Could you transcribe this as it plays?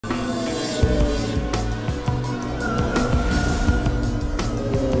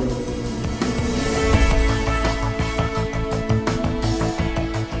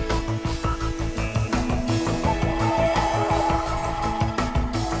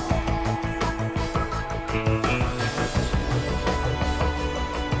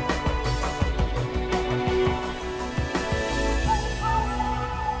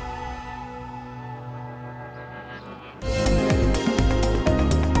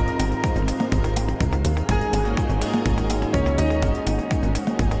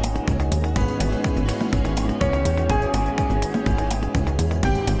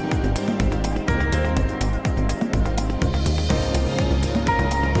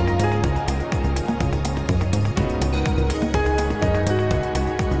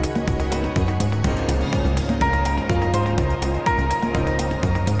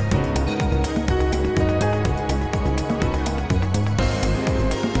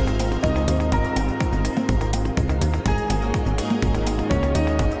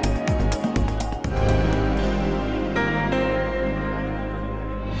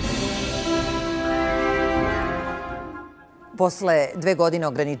Posle 2 godine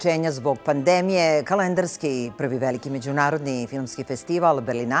ograničenja zbog pandemije, Kalendarski, prvi veliki međunarodni filmski festival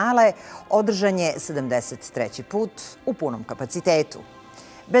Berlinale održan je 73. put u punom kapacitetu.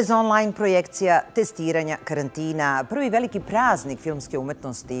 Bez online projekcija, testiranja, karantina, prvi veliki praznik filmske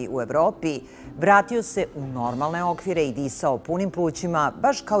umetnosti u Evropi vratio se u normalne okvire i disao punim plućima,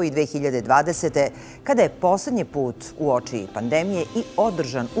 baš kao i 2020. kada je poslednji put uoči pandemije i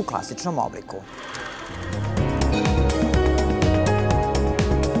održan u klasičnom obliku.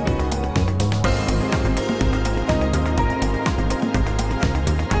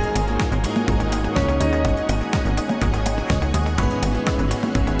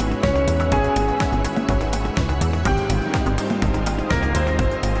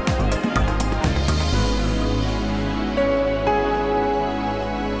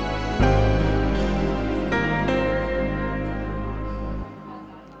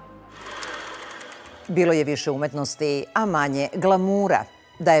 Bilo je više umetnosti, a manje glamura.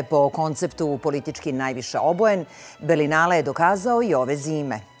 Da je po konceptu politički najviše obojen, Berlinale je dokazao i ove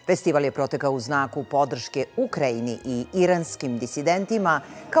zime. Festival je protekao u znaku podrške Ukrajini i iranskim disidentima,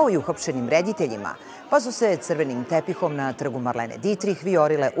 kao i uhapšenim rediteljima, pa su se crvenim tepihom na Trgu Marlene Ditrih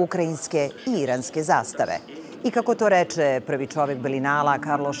vijorile ukrajinske i iranske zastave. I kako to reče prvi čovek Berlinala,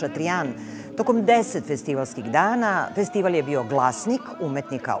 Karlo Šatrijan, tokom 10 festivalskih dana festival je bio glasnik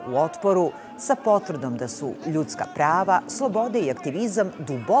umetnika u otporu sa potvrdom da su ljudska prava, slobode i aktivizam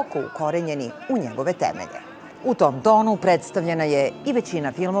duboko ukorenjeni u njegove temelje. U tom tonu predstavljena je i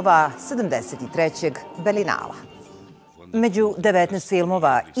većina filmova 73. Berlinala. Među 19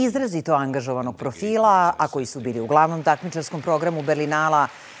 filmova izrazito angažovanog profila, a koji su bili u glavnom takmičarskom programu Berlinala,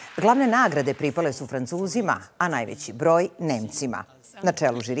 glavne nagrade pripale su Francuzima, a najveći broj Nemcima. Na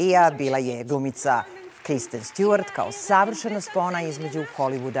čelu žirija bila je glumica Kristen Stjuart kao savršena spona između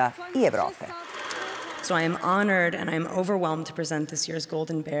Hollywooda i Evrope. So I am honored and I am overwhelmed to present this year's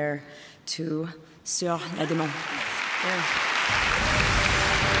Golden Bear to Sur la Demande.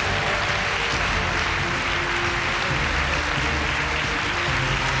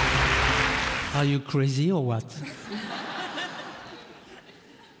 Are you crazy or what?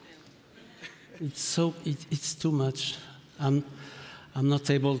 It's too much. I'm not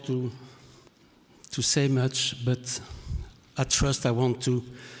able to say much, but at first I want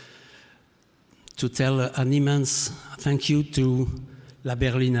to tell an immense thank you to la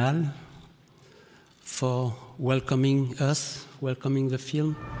Berlinale for welcoming us, welcoming the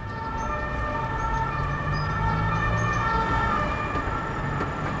film.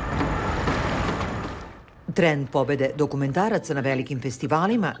 Trend pobede dokumentaraca na velikim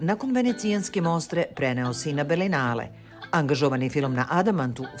festivalima nakon Venecijanske mostre preneo se i na Berlinale. Angažovani film na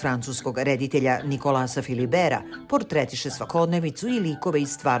adamantu francuskog reditelja Nicolasa Philibera portretiše svakodnevicu i likove iz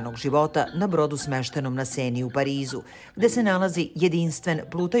stvarnog života na brodu smeštenom na Seni u Parizu, gde se nalazi jedinstven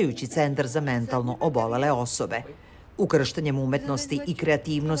plutajući centar za mentalno obolele osobe. Ukrštanjem umetnosti i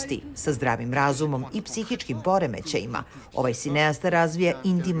kreativnosti sa zdravim razumom i psihičkim poremećajima, ovaj sineasta razvija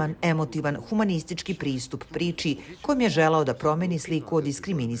intiman, emotivan, humanistički pristup priči kojim je želao da promeni sliku o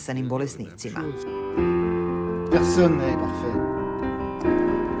diskriminisanim bolesnicima. Personne n'est parfait.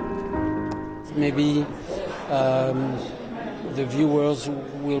 Maybe the viewers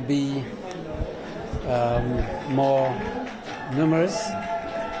will be more numerous.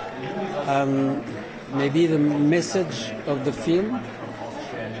 Maybe the message of the film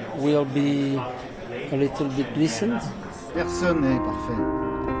will be a little bit listened. Personne n'est parfait.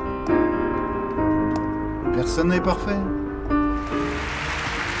 Personne n'est parfait.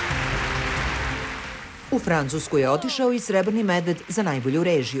 U Francusku je otišao i Srebrni medved za najbolju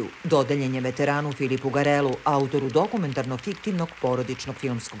režiju. Dodeljen je veteranu Filipu Garelu, autoru dokumentarno-fiktivnog porodičnog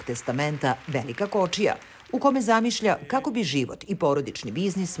filmskog testamenta Velika kočija, u kome zamišlja kako bi život i porodični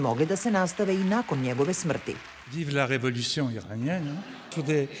biznis mogli da se nastave i nakon njegove smrti. Vive la révolution iranienne. Je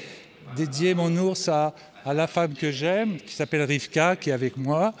voudrais dédier mon ours à la femme que j'aime, qui s'appelle Rivka, qui est avec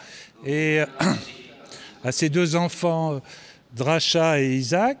moi, et à ses 2 enfants, Dracha et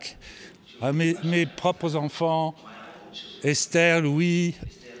Isaac, à mes propres enfants, Esther, Louis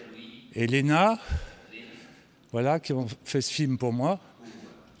et Léna, voilà, qui ont fait ce film pour moi.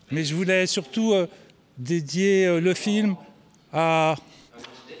 Mais je voulais surtout dédier le film à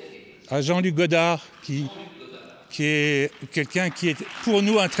Jean-Luc Godard, qui est quelqu'un qui est pour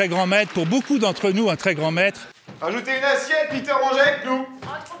nous un très grand maître, pour beaucoup d'entre nous un très grand maître. Rajoutez une assiette, Peter, mangez avec nous.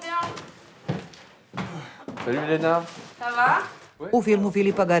 Oh, trop bien. Salut Léna. Ça va? U filmu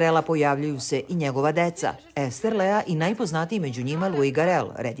Filipa Garela pojavljuju se i njegova deca, Ester, Lea i najpoznatiji među njima Louis Garel,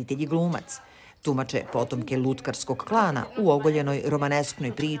 reditelj i glumac. Tumače potomke lutkarskog klana u ogoljenoj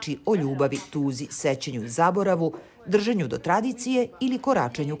romanesknoj priči o ljubavi, tuzi, sećenju i zaboravu, držanju do tradicije ili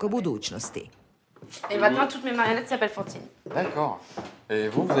koračenju ka budućnosti. Et maintenant, toutes mes marionnettes s'appellent Fantine. D'accord. Et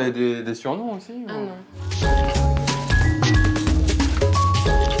vous avez des surnoms aussi ou... Ah non.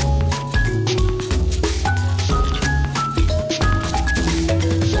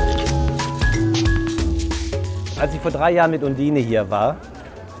 Als ich vor 3 Jahren mit Undine hier war,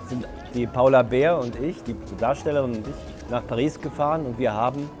 sind die Pola Ber und ich, die Darstellerin und ich, nach Paris gefahren und wir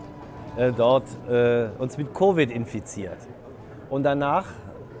haben dort uns mit Covid infiziert. Und danach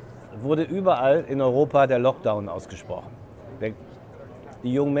wurde überall in Europa der Lockdown ausgesprochen.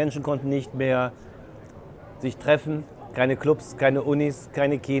 Die jungen Menschen konnten nicht mehr sich treffen, keine Clubs, keine Unis,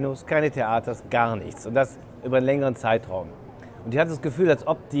 keine Kinos, keine Theaters, gar nichts. Und das über einen längeren Zeitraum. Und ich hatte das Gefühl, als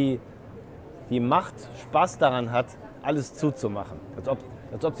ob die Macht Spaß daran hat, alles zuzumachen.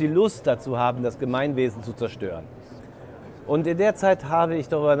 Als ob sie Lust dazu haben, das Gemeinwesen zu zerstören. Und in der Zeit habe ich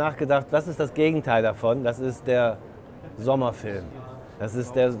darüber nachgedacht, was ist das Gegenteil davon? Das ist der Sommerfilm. Das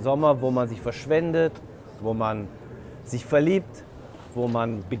ist der Sommer, wo man sich verschwendet, wo man sich verliebt, wo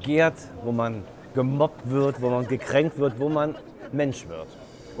man begehrt, wo man gemobbt wird, wo man gekränkt wird, wo man Mensch wird.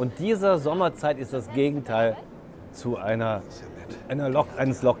 Und dieser Sommerzeit ist das Gegenteil zu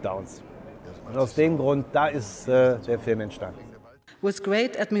eines Lockdowns. Und aus dem Grund, da ist der Film entstanden. With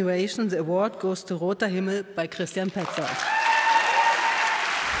great admiration, the award goes to Roter Himmel by Kristijan Pecold.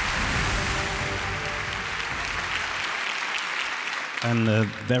 I'm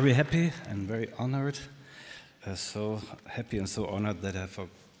very happy and very honored. So happy and so honored that I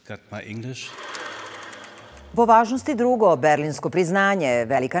forgot my English. Po važnosti drugo berlinsko priznanje,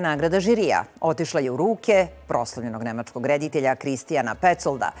 velika nagrada žirija, otišla je u ruke proslavljenog nemačkog reditelja Kristijana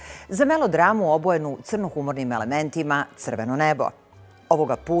Pecolda za melodramu obojenu crnohumornim elementima Crveno nebo.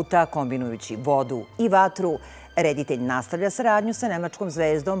 Ovoga puta, kombinujući vodu i vatru, reditelj nastavlja saradnju sa nemačkom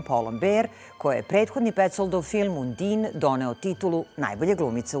zvezdom Polom Ber, koja je prethodni Pecoldov film Undine doneo titulu najbolje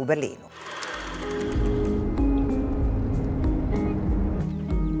glumice u Berlinu.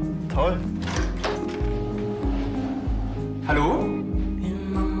 Toll. Hallo?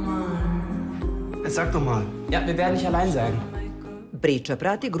 Sag doch mal. Ja, wir werden nicht allein sein. Priča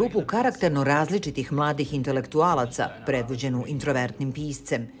prati grupu karakterno različitih mladih intelektualaca, predvođenu introvertnim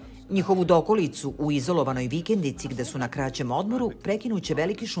piscem. Njihovu dokolicu u izolovanoj vikendici gde su na kraćem odmoru prekinuće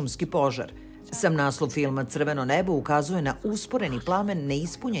veliki šumski požar. Sam naslov filma Crveno nebo ukazuje na usporeni plamen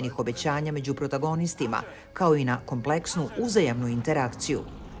neispunjenih obećanja među protagonistima, kao i na kompleksnu uzajamnu interakciju.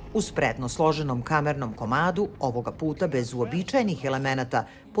 U spretno složenom kamernom komadu, ovoga puta bez uobičajenih elemenata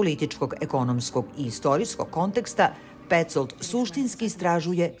političkog, ekonomskog i istorijskog konteksta, Pecold suštinski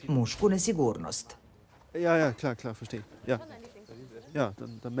istražuje mušku nesigurnost. Ja, klar, verstehe. Ja,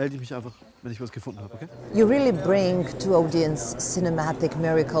 dann melde ich mich einfach, wenn ich was gefunden habe, okay? You really bring to audience cinematic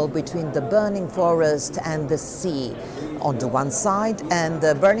miracle between the burning forest and the sea on the one side and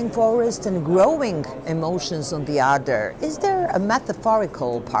the burning forest and growing emotions on the other. Is there a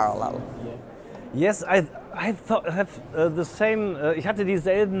metaphorical parallel? Yes, I have the same. Ich hatte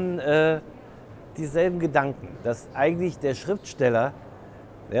dieselben Gedanken, dass eigentlich der Schriftsteller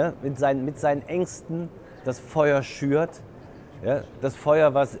mit seinen Ängsten das Feuer schürt. Ja, das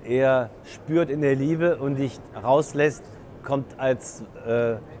Feuer, was er spürt in der Liebe und nicht rauslässt, kommt als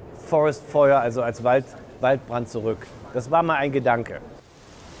Forestfeuer, also als Waldbrand zurück. Das war mal ein Gedanke.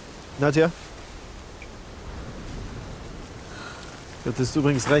 Nadja? Du hattest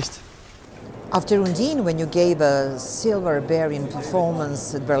übrigens recht. After Undine, when you gave a Silverberian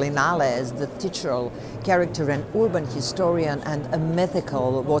performance at Berlinale as the titular character, an urban historian and a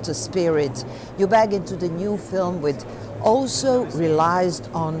mythical water spirit, you back into the new film with also relies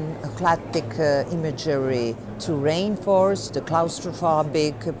on eclectic imagery to reinforce the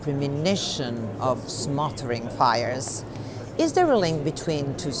claustrophobic premonition of smothering fires. Is there a link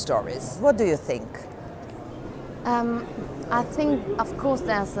between two stories? What do you think? I think, of course,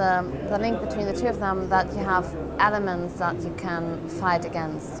 there's the link between the two of them, that you have elements that you can fight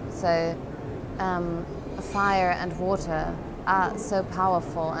against. So fire and water are so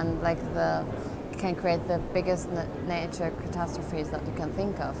powerful and can create the biggest nature catastrophes that you can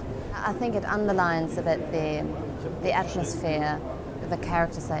think of. I think it underlines a bit the atmosphere the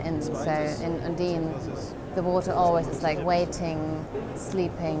characters are in. So in Undine, the water always is like waiting,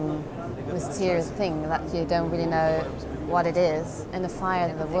 sleeping, mysterious thing that you don't really know what it is. In the fire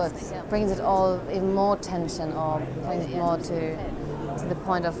in the woods brings it all even more tension, or brings it more to the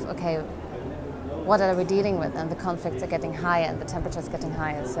point of, okay, what are we dealing with? And the conflicts are getting higher and the temperature's getting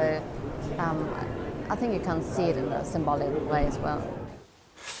higher. So I think you can see it in a symbolic way as well.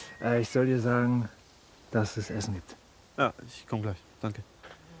 Ich soll dir sagen, dass es Essen gibt. Ja, ich komme gleich. Danke.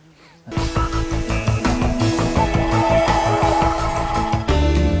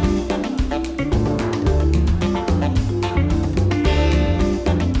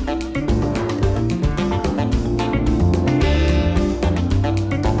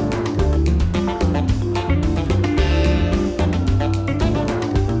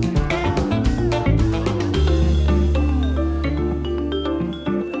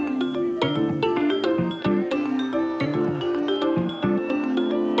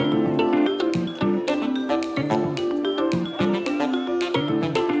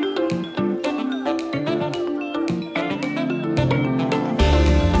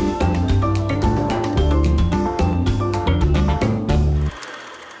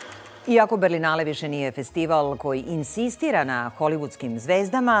 Iako Berlinale više nije festival koji insistira na hollywoodskim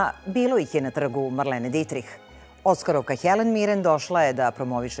zvezdama, bilo ih je na trgu Marlene Ditrih. Oskarovka Helen Mirren došla je da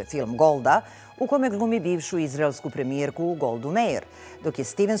promoviše film Golda, u kome glumi bivšu izraelsku premijerku Goldu Meir, dok je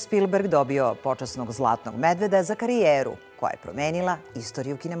Steven Spielberg dobio počasnog zlatnog medveda za karijeru, koja je promenila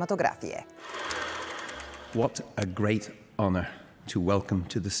istoriju kinematografije. What a great honor to welcome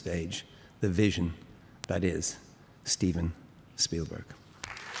to the stage the vision that is Steven Spielberg.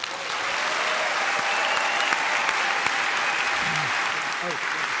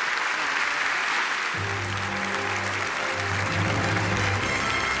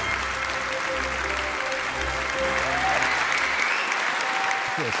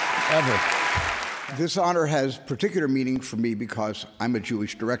 Ever. This honor has particular meaning for me because I'm a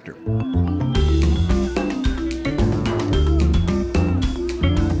Jewish director.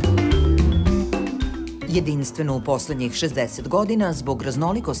 Jedinstveno u poslednjih 60 godina, zbog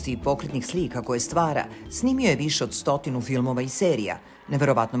raznolikosti pokretnih slika koje stvara, snimio je više od 100 filmova i serija.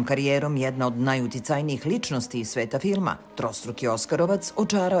 Neverovatnom karijerom jedna od najuticajnijih ličnosti iz sveta filma, trostruki Oskarovac,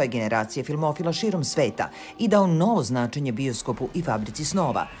 očarao je generacije filmofila širom sveta i dao novo značenje bioskopu i fabrici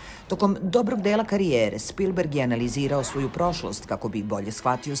snova. Tokom dobrog dela karijere Spielberg je analizirao svoju prošlost kako bi bolje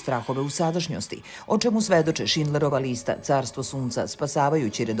shvatio strahove u sadašnjosti, o čemu svedoče Schindlerova lista, Carstvo sunca,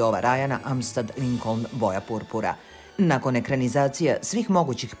 spasavajući redova Ryana, Amstad, Lincoln, Boja purpura. Nakon ekranizacija svih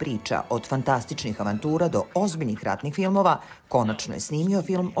mogućih priča, od fantastičnih avantura do ozbiljnih ratnih filmova, konačno je snimio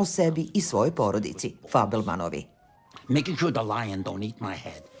film o sebi i svojoj porodici, Fabelmanovi. Making sure the lion don't eat my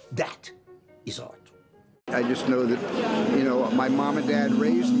head. That is art. I just know that, you know, my mom and dad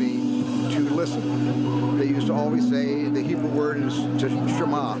raised me to listen. They used to always say the Hebrew word is to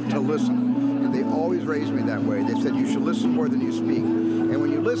shema, to listen. And they always raised me that way. They said you should listen more than you speak. And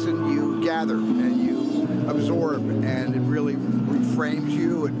when you listen, you gather and you absorb, and it really reframes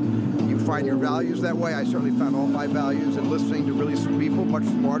you, and you find your values that way. I certainly found all my values in listening to really some people much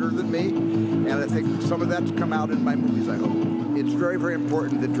smarter than me, and I think some of that's come out in my movies, I hope. It's very, very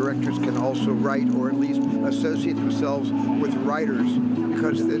important that directors can also write, or at least associate themselves with writers,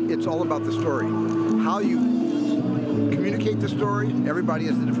 because it's all about the story. How you communicate the story, everybody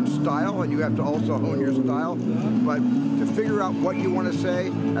has a different style, and you have to also hone your style, but to figure out what you want to say,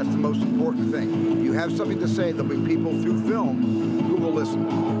 that's the most important thing. If you have something to say, there'll be people through film who will listen.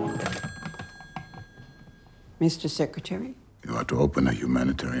 Mr. Secretary? You are to open a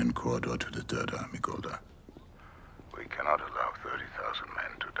humanitarian corridor to the Third Army, Golda. We cannot allow 30,000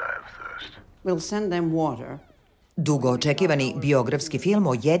 men to die of thirst. We'll send them water. Dugo očekivani biografski film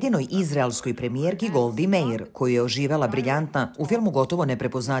o jedinoj izraelskoj premijerki Goldi Meir, koju je oživela briljantna, u filmu gotovo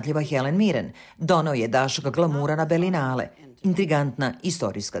neprepoznatljiva Helen Mirren, donao je dašak glamura na Berlinale. Intrigantna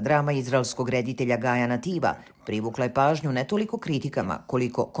istorijska drama izraelskog reditelja Gaja Nativa privukla je pažnju ne toliko kritikama,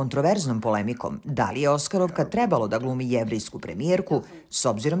 koliko kontroverznom polemikom da li je Oskarovka trebalo da glumi jevrejsku premijerku s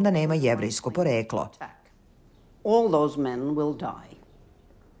obzirom da nema jevrejsko poreklo. All those men will die.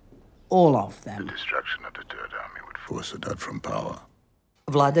 All of them. The destruction of the Third Army would force Sadat from power.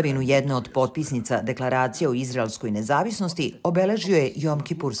 Vladavinu jedne od potpisnica deklaracije o izraelskoj nezavisnosti obeležio je Jom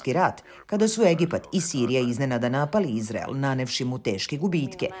Kipurski rat, kada su Egipat i Sirija iznenada napali Izrael, nanevši mu teške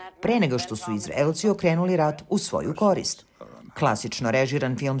gubitke, pre nego što su Izraelci okrenuli rat u svoju korist. Klasično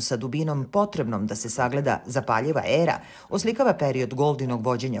režiran film sa dubinom potrebnom da se sagleda zapaljiva era oslikava period Goldinog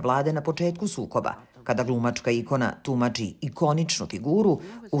vođenja vlade na početku sukoba, kada glumačka ikona tumači ikoničnu figuru,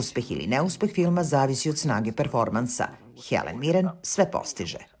 uspeh ili neuspeh filma zavisi od snage performansa. Helen Mirren sve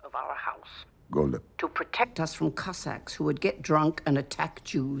postiže. Golda. To protect us from Cossacks who would get drunk and attack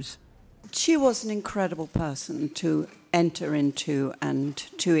Jews. She was an incredible person to enter into and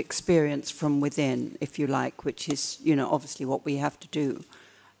to experience from within, if you like, which is, you know, obviously what we have to do.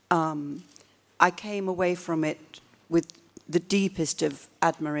 I came away from it with the deepest of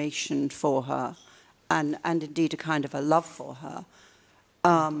admiration for her and indeed a kind of a love for her.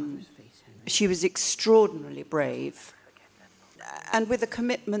 She was extraordinarily brave and with a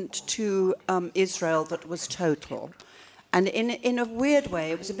commitment to Israel that was total. And in a weird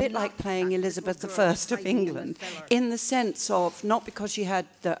way, it was a bit like playing Elizabeth I of England, in the sense of, not because she had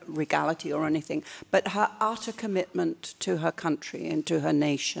the regality or anything, but her utter commitment to her country and to her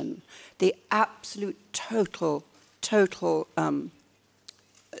nation. The absolute total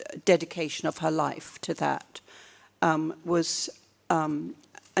dedication of her life to that was, and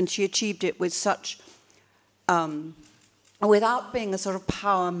she achieved it with such, without being a sort of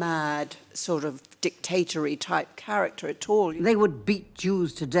power-mad, sort of dictatory type character at all. They would beat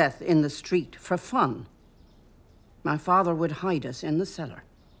Jews to death in the street for fun. My father would hide us in the cellar.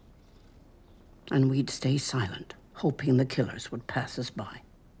 And we'd stay silent, hoping the killers would pass us by.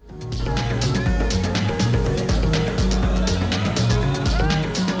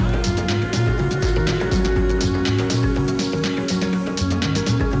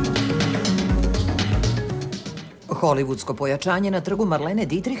 Hollywoodsko pojačanje na trgu Marlene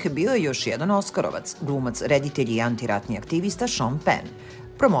Ditrih bio je još jedan Oskarovac, glumac, reditelj i antiratni aktivista Sean Penn.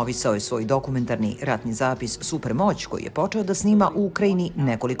 Promovisao je svoj dokumentarni ratni zapis Supermoć, koji je počeo da snima u Ukrajini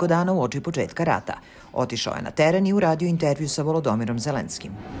nekoliko dana uoči početka rata. Otišao je na teren i uradio intervju sa Volodymyrom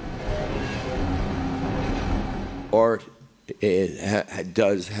Zelenskim. Art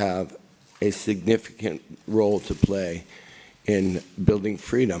does have a significant role to play in building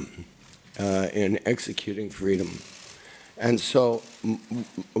freedom, in executing freedom. And so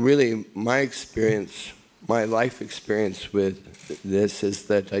really my experience, my life experience with this is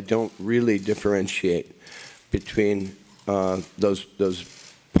that I don't really differentiate between those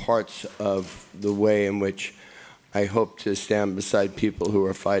parts of the way in which I hope to stand beside people who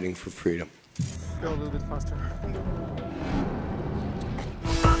are fighting for freedom. Go a little bit faster.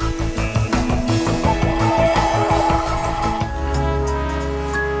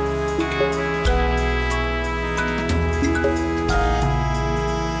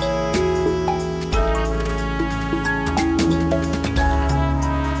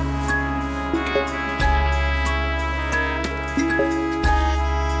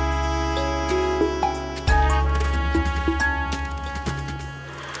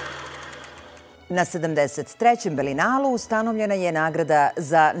 Na 73. Berlinalu ustanovljena je nagrada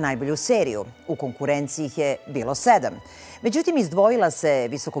za najbolju seriju. U konkurenciji ih je bilo 7. Međutim, izdvojila se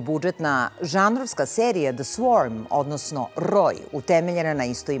visokobudžetna žanrovska serija The Swarm, odnosno Roj, utemeljena na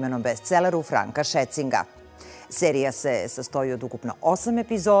istoimenom bestselleru Franka Šecinga. Serija se sastoji od ukupno 8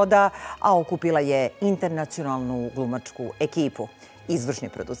 epizoda, a okupila je internacionalnu glumačku ekipu. Izvršni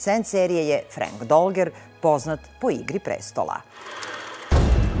producent serije je Frenk Dolger, poznat po Igri prestola.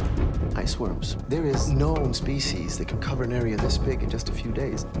 Ice worms. There is known species that can cover an area this big in just a few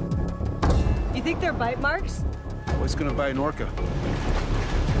days. You think they're bite marks? What's gonna bite an orca?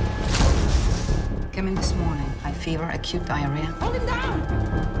 Came in this morning. High fever, acute diarrhea. Hold him down!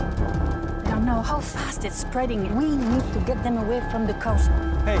 I don't know how fast it's spreading. We need to get them away from the coast.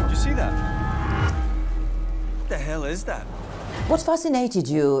 Hey, did you see that? What the hell is that? What fascinated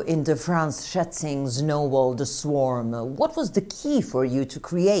you in de Frans Šecing's novel The Swarm? What was the key for you to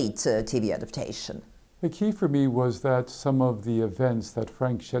create a TV adaptation? The key for me was that some of the events that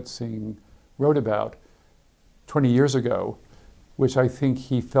Frank Šecing wrote about 20 years ago, which I think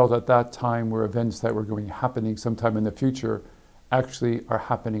he felt at that time were events that were going to be happening sometime in the future, actually are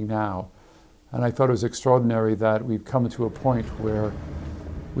happening now. And I thought it was extraordinary that we've come to a point where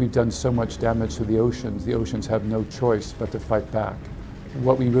we've done so much damage to the oceans have no choice but to fight back.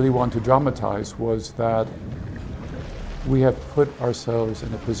 What we really want to dramatize was that we have put ourselves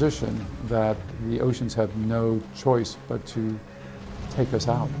in a position that the oceans have no choice but to take us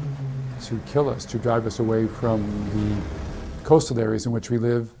out, to kill us, to drive us away from the coastal areas in which we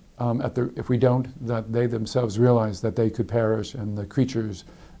live. If we don't, that they themselves realize that they could perish and the creatures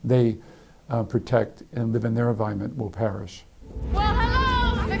they protect and live in their environment will perish. Well, hello!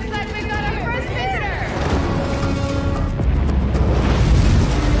 Looks like we got our first visitor!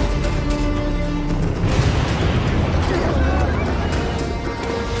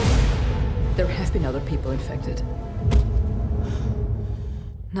 There have been other people infected.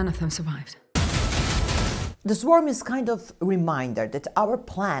 None of them survived. The Swarm is kind of a reminder that our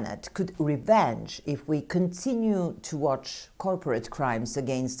planet could revenge if we continue to watch corporate crimes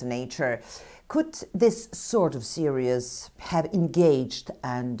against nature. Could this sort of series have engaged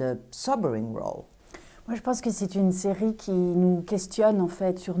and a sobering role? Moi, je pense que c'est une série qui nous questionne en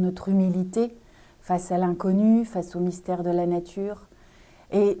fait sur notre humilité face à l'inconnu, face au mystère de la nature,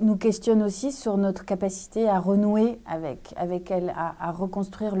 et nous questionne aussi sur notre capacité à renouer avec elle, à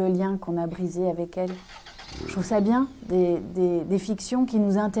reconstruire le lien qu'on a brisé avec elle. Je trouve ça bien, des fictions qui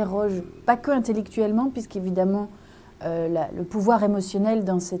nous interrogent, pas que intellectuellement, puisqu'évidemment le pouvoir émotionnel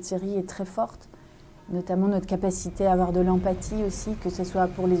dans cette série est très forte, notamment notre capacité à avoir de l'empathie aussi, que ce soit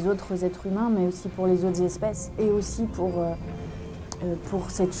pour les autres êtres humains, mais aussi pour les autres espèces, et aussi pour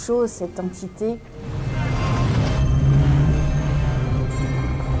cette chose, cette entité.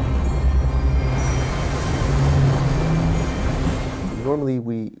 Normally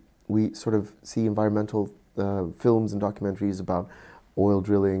we sort of see environmental films and documentaries about oil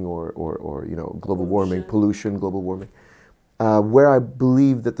drilling or you know, global warming, pollution, global warming. Where I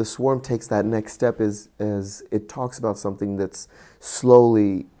believe that The Swarm takes that next step is it talks about something that's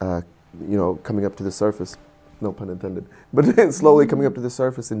slowly, you know, coming up to the surface, no pun intended, but slowly coming up to the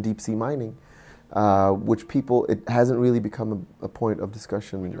surface in deep sea mining, which it hasn't really become a point of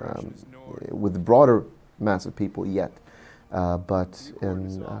discussion with the broader mass of people yet. But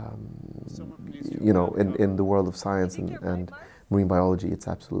in, you know, in the world of science and marine biology, it's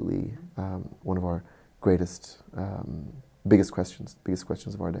absolutely one of our greatest, biggest questions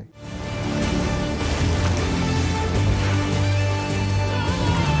of our day.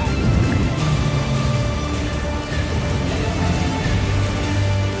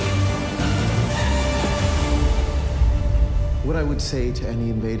 What I would say to any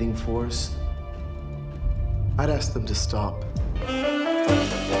invading force, I'd ask them to stop.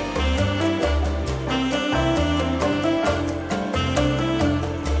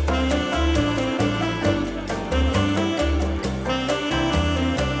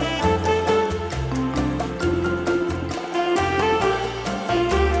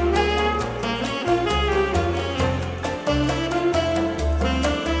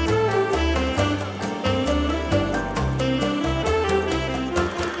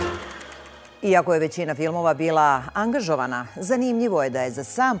 Iako je većina filmova bila angažovana, zanimljivo je da je za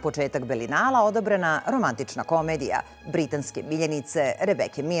sam početak Berlinala odabrana romantična komedija britanske miljenice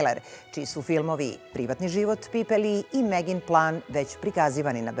Rebecca Miller, čiji su filmovi Privatni život Pipeli i Megin plan već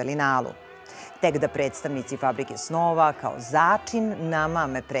prikazivani na Berlinalu. Tek da predstavnici Fabrike snova kao začin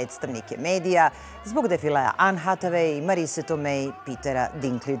namame predstavnike medija zbog defilea Anne Hathaway, Marise Tomei i Petera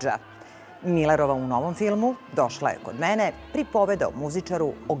Dinklage'a. Millerova u novom filmu Došla je kod mene pripoveda o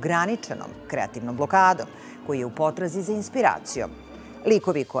muzičaru ograničenom kreativnom blokadom koji je u potrazi za inspiracijom.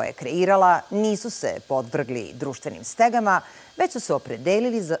 Likovi koje je kreirala nisu se podvrgli društvenim stegama, već su se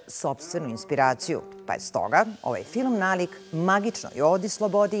opredelili za sopstvenu inspiraciju, pa je stoga ovaj film nalik magičnoj odi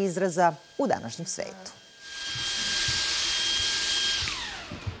slobodi izraza u današnjem svetu.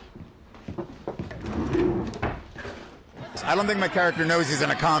 I don't think my character knows he's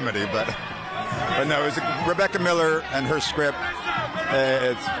in a comedy, but no, it was Rebecca Miller and her script.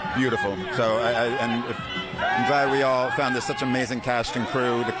 It's beautiful. So, I'm glad we all found this such amazing cast and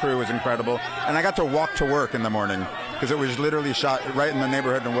crew. The crew was incredible, and I got to walk to work in the morning because it was literally shot right in the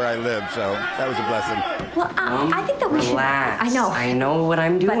neighborhood and where I live. So that was a blessing. Well, I think that we should. Relax. I know what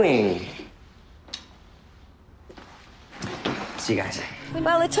I'm doing. See you guys.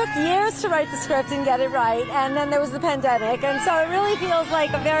 Well, it took years to write the script and get it right, and then there was the pandemic, and so it really feels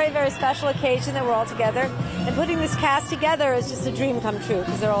like a very, very special occasion that we're all together, and putting this cast together is just a dream come true,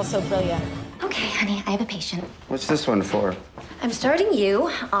 because they're all so brilliant. Okay, honey, I have a patient. What's this one for? I'm starting you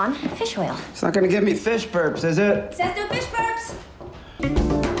on fish oil. It's not gonna give me fish burps, is it? It says no fish burps!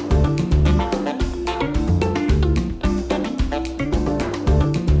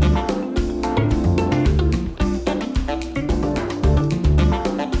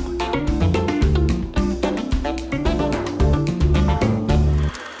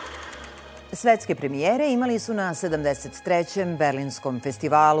 Svetske premijere imali su na 73. Berlinskom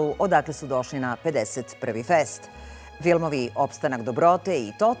festivalu, odakle su došli na 51. fest. Filmovi Opstanak dobrote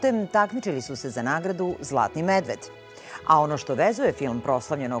i Totem takmičili su se za nagradu Zlatni medved. A ono što vezuje film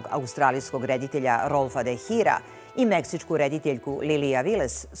proslavljenog australijskog reditelja Rolfa de Hira i meksičku rediteljku Lilija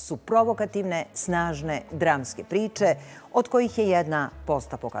Viles su provokativne, snažne, dramske priče, od kojih je jedna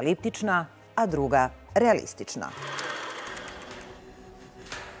postapokaliptična, a druga realistična.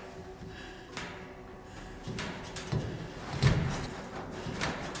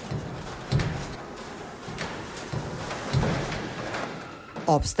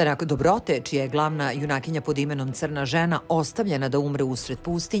 Opstanak dobrote, čija je glavna junakinja pod imenom Crna žena ostavljena da umre usred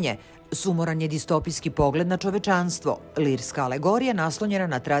pustinje, sumoran je distopijski pogled na čovečanstvo, lirska alegorija naslonjena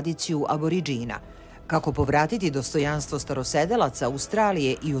na tradiciju aboriđina. Kako povratiti dostojanstvo starosedelaca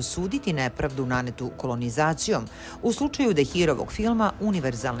Australije i osuditi nepravdu nanetu kolonizacijom, u slučaju De Hirovog filma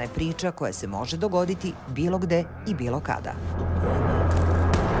univerzalna je priča koja se može dogoditi bilo gde i bilo kada.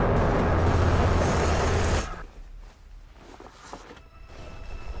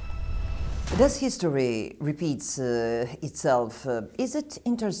 Does history repeats itself? Is it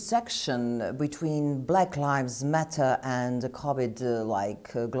intersection between Black Lives Matter and the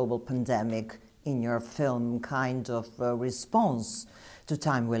COVID-like global pandemic in your film kind of response to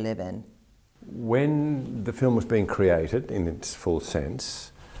time we live in? When the film was being created in its full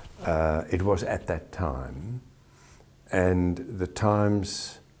sense, it was at that time, and the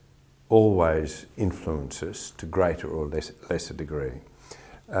times always influence us to greater or lesser degree.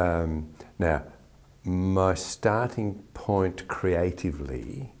 Now, my starting point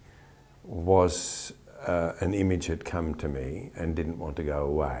creatively was an image had come to me and didn't want to go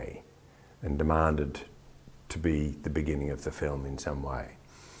away and demanded to be the beginning of the film in some way.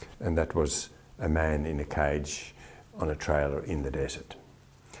 And that was a man in a cage on a trailer in the desert.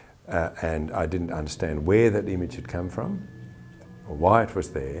 And I didn't understand where that image had come from or why it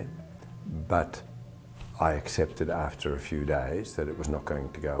was there, but I accepted after a few days that it was not going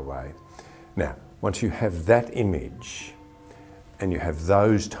to go away. Now, once you have that image and you have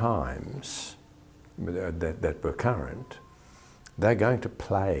those times that were current, they're going to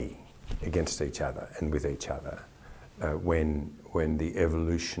play against each other and with each other when the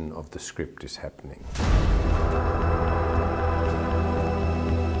evolution of the script is happening.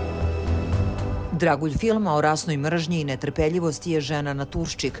 Dragulj filma o rasnoj mržnji i netrpeljivosti je žena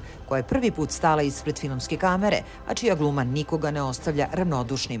Naturščik, koja je prvi put stala ispred filmske kamere, a čija gluma nikoga ne ostavlja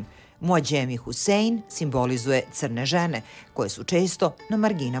ravnodušnim. Muadjemi Husein simbolizuje crne žene, koje su često na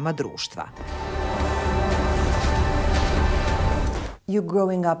marginama društva. You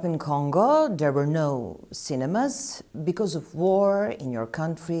growing up in Congo, there were no cinemas. Because of war in your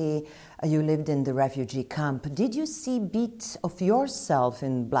country, you lived in the refugee camp. Did you see a bit of yourself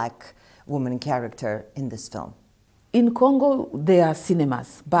in Black woman character in this film? In Congo, there are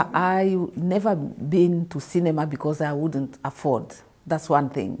cinemas, but I never been to cinema because I wouldn't afford. That's one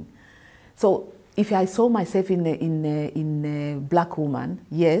thing. So if I saw myself in a Black woman,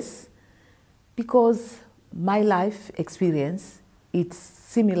 yes, because my life experience, it's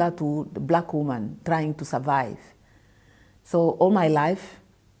similar to the Black woman trying to survive. So all my life,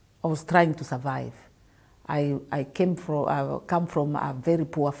 I was trying to survive. I come from a very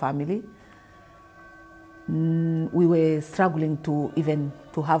poor family. We were struggling to even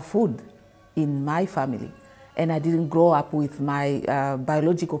to have food in my family, and I didn't grow up with my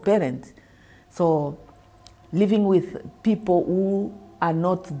biological parents. So living with people who are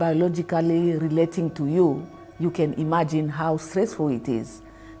not biologically relating to you, you can imagine how stressful it is.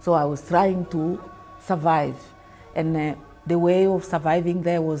 So I was trying to survive, and the way of surviving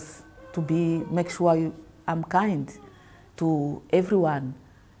there was to make sure I'm kind to everyone,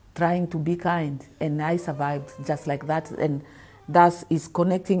 trying to be kind, and I survived just like that. And thus is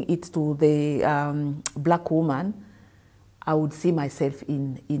connecting it to the Black woman. I would see myself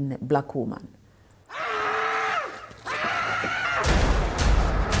in Black woman.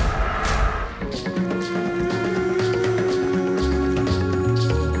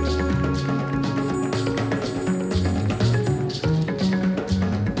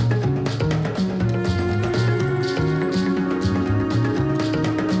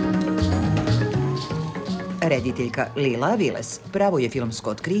 Rediteljka Lila Viles pravo je filmsko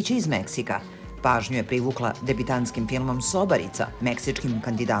otkriće iz Meksika. Pažnju je privukla debitantskim filmom Sobarica, meksičkim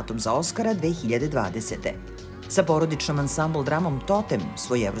kandidatom za Oskara 2020. Sa porodičnom ansambl dramom Totem,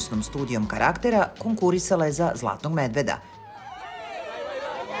 svojevrsnom studijom karaktera, konkurisala je za Zlatnog medveda.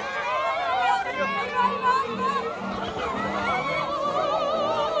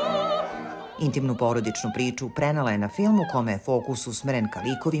 Intimnu porodičnu priču prenela je na film u kome je fokus usmeren ka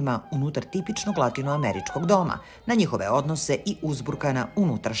likovima unutar tipičnog latinoameričkog doma, na njihove odnose i uzburkana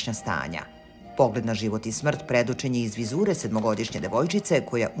unutrašnja stanja. Pogled na život i smrt predočen je iz vizure sedmogodišnje devojčice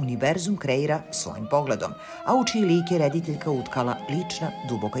koja univerzum kreira svojim pogledom, a u čiji lik je rediteljka utkala lična,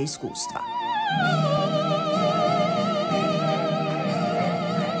 duboka iskustva.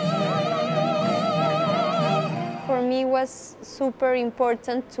 For me was super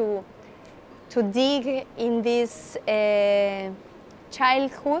important to dig in this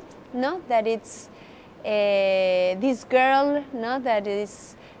childhood, no? That it's this girl, no? That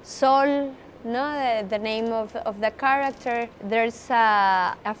is Sol, no? The name of the character. There's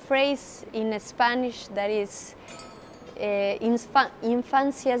a phrase in Spanish that is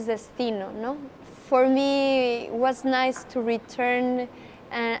infancia's destino, no? For me, it was nice to return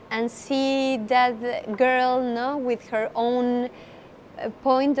and see that girl, no? With her own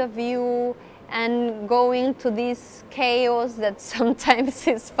point of view, and going to this chaos that sometimes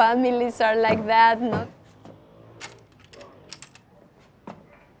his families are like that. No?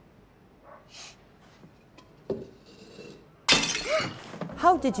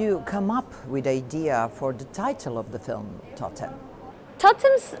 How did you come up with the idea for the title of the film, Totem?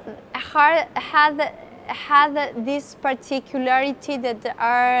 Totems had this particularity that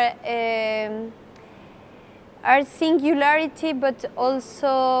are singularity but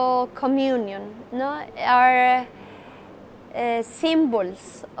also communion, no? Are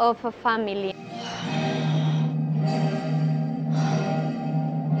symbols of a family.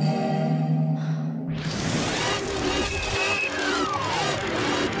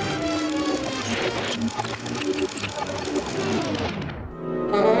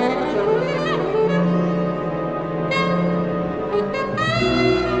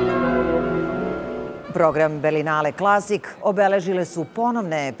 Program Berlinale Klasik obeležile su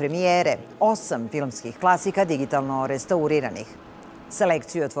ponovne premijere 8 filmskih klasika digitalno restauriranih.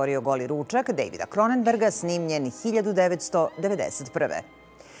 Selekciju je otvorio Goli ručak Davida Cronenberga, snimljen 1991.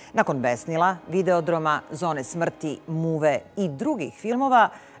 Nakon Besnila, Videodroma, Zone smrti, Muve i drugih filmova,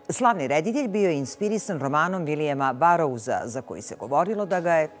 slavni reditelj bio je inspirisan romanom Williama Burroughsa, za koji se govorilo da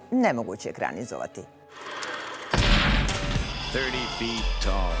ga je nemoguće ekranizovati. 30 feet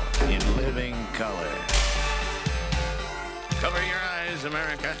tall, in living color. Cover your eyes,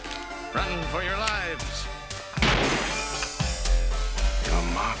 America. Run for your lives. You're a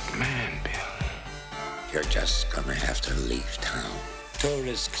marked man, Bill. You're just gonna have to leave town.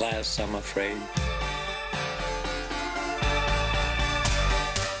 Tourist class, I'm afraid.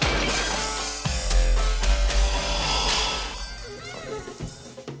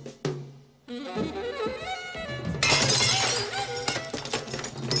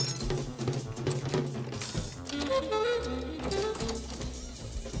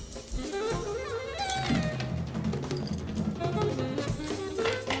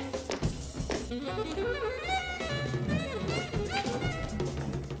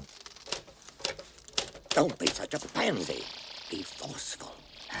 Don't be such a pansy. Be forceful.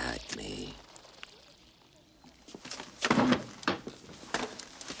 Hurt me.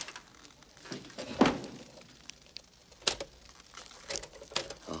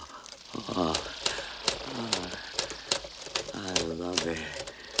 I love it.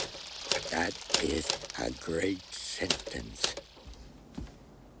 That is a great sentence.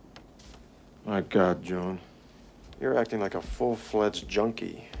 My God, Joan. You're acting like a full-fledged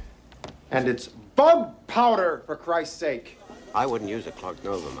junkie. And it's bug powder, for Christ's sake. I wouldn't use a Clark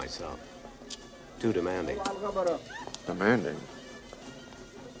Nova myself. Too demanding. Demanding?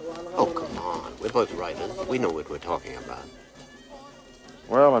 Oh, come on. We're both writers. We know what we're talking about.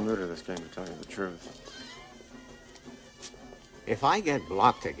 Well, I'm new to this game, to tell you the truth. If I get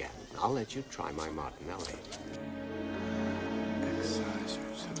blocked again, I'll let you try my Martinelli.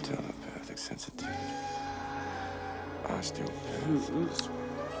 Excisors of telepathic sensitivity. Osteopaths.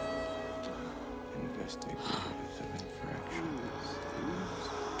 Investigators of infractions.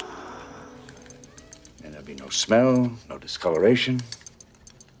 And there'll be no smell, no discoloration.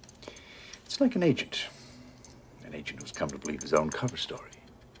 It's like an agent. An agent who's come to believe his own cover story.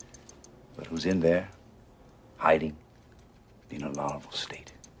 But who's in there, hiding, in a larval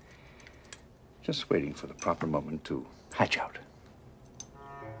state. Just waiting for the proper moment to hatch out.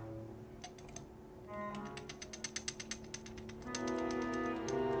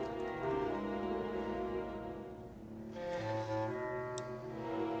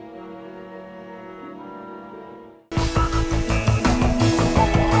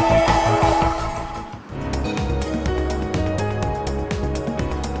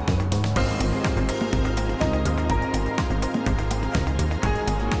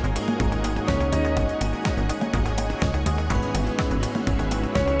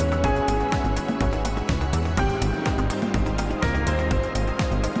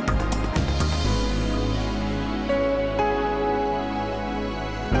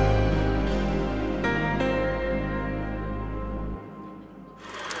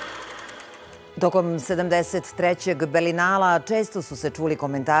 Tokom 73. Berlinala često su se čuli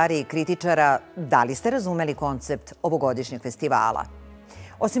komentari kritičara da li ste razumeli koncept ovogodišnjeg festivala.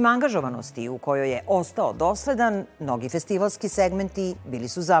 Osim angažovanosti u kojoj je ostao dosledan, mnogi festivalski segmenti bili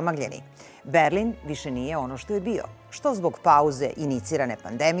su zamagljeni. Berlin više nije ono što je bio, što zbog pauze inicirane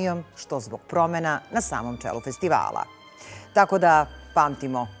pandemijom, što zbog promena na samom čelu festivala. Tako da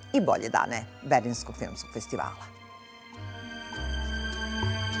pamtimo i bolje dane Berlinskog filmskog festivala.